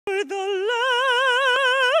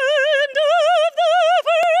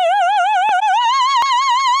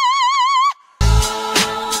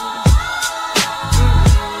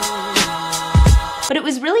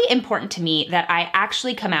important to me that I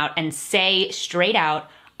actually come out and say straight out,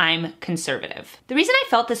 I'm conservative. The reason I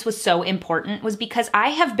felt this was so important was because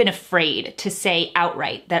I have been afraid to say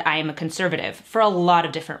outright that I am a conservative for a lot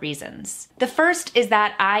of different reasons. The first is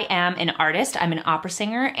that I am an artist, I'm an opera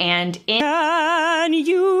singer, and can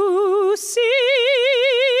you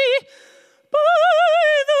see by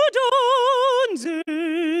the dawn's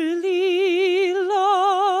early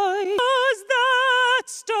light was that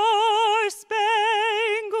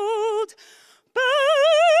star-spangled banner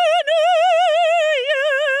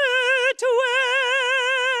yet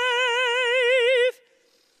wave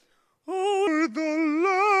o'er the land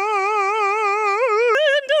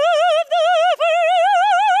of the free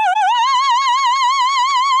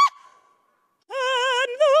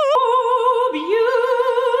and the beautiful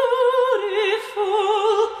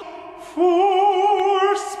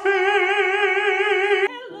for Spain.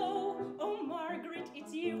 Hello, oh Margaret,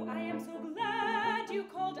 it's you. I am so glad you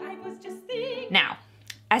called. I was just thinking. Now,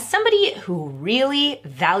 as somebody who really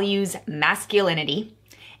values masculinity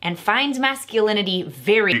and finds masculinity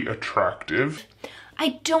very attractive,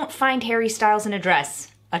 I don't find Harry Styles in a dress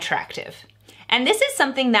attractive. And this is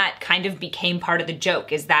something that kind of became part of the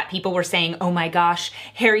joke, is that people were saying, oh my gosh,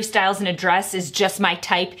 Harry Styles in a dress is just my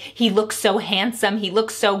type. He looks so handsome, he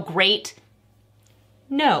looks so great.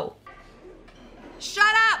 No.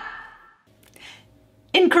 Shut up!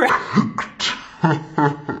 Incorrect.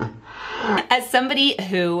 As somebody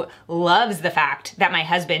who loves the fact that my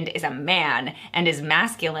husband is a man and is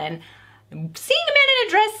masculine, seeing a man in a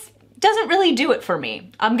dress doesn't really do it for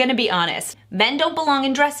me. I'm gonna be honest. Men don't belong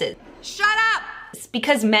in dresses. Shut up! It's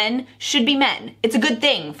because men should be men. It's a good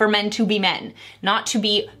thing for men to be men. Not to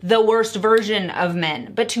be the worst version of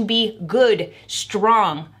men, but to be good,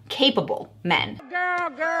 strong, capable men. Girl.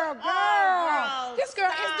 This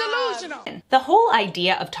girl is delusional. The whole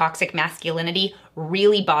idea of toxic masculinity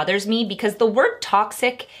really bothers me because the word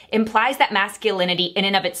toxic implies that masculinity in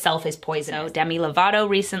and of itself is poisonous. Demi Lovato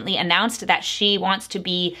recently announced that she wants to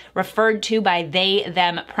be referred to by they,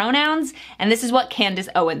 them pronouns, and this is what Candace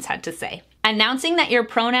Owens had to say. Announcing that your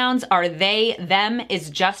pronouns are they, them is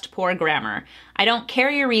just poor grammar. I don't care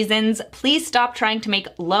your reasons. Please stop trying to make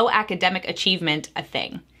low academic achievement a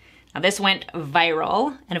thing. Now this went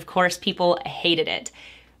viral, and of course people hated it.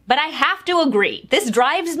 But I have to agree, this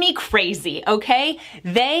drives me crazy, okay?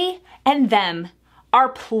 They and them are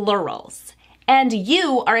plurals, and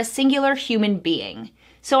you are a singular human being.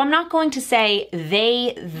 So I'm not going to say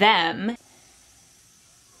they, them.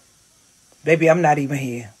 Baby, I'm not even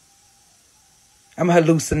here. I'm a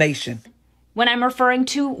hallucination. When I'm referring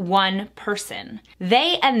to one person.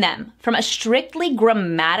 They and them, from a strictly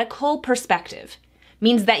grammatical perspective,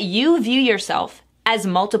 means that you view yourself as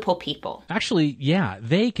multiple people. Actually, yeah,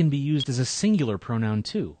 they can be used as a singular pronoun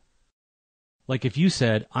too. Like if you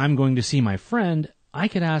said, I'm going to see my friend, I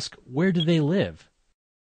could ask, where do they live?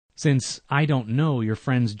 Since I don't know your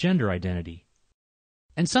friend's gender identity.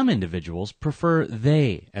 And some individuals prefer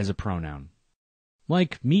they as a pronoun.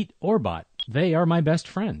 Like Meet Orbot, they are my best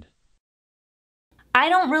friend. I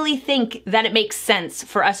don't really think that it makes sense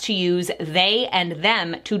for us to use they and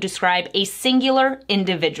them to describe a singular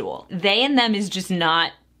individual. They and them is just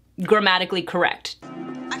not grammatically correct.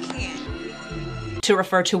 I can't. To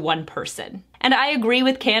refer to one person. And I agree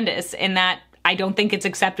with Candace in that I don't think it's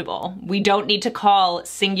acceptable. We don't need to call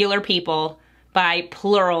singular people by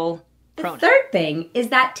plural pronouns. The third thing is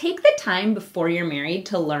that take the time before you're married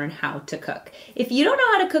to learn how to cook. If you don't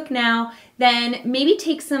know how to cook now, then maybe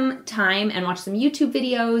take some time and watch some YouTube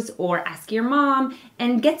videos or ask your mom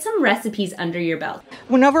and get some recipes under your belt.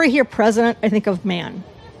 Whenever I hear president, I think of man.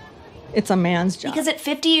 It's a man's job. Because at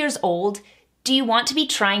 50 years old, do you want to be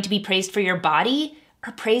trying to be praised for your body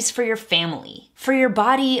or praised for your family? For your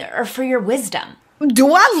body or for your wisdom?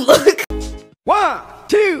 Do I look? 1,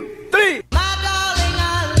 2, 3.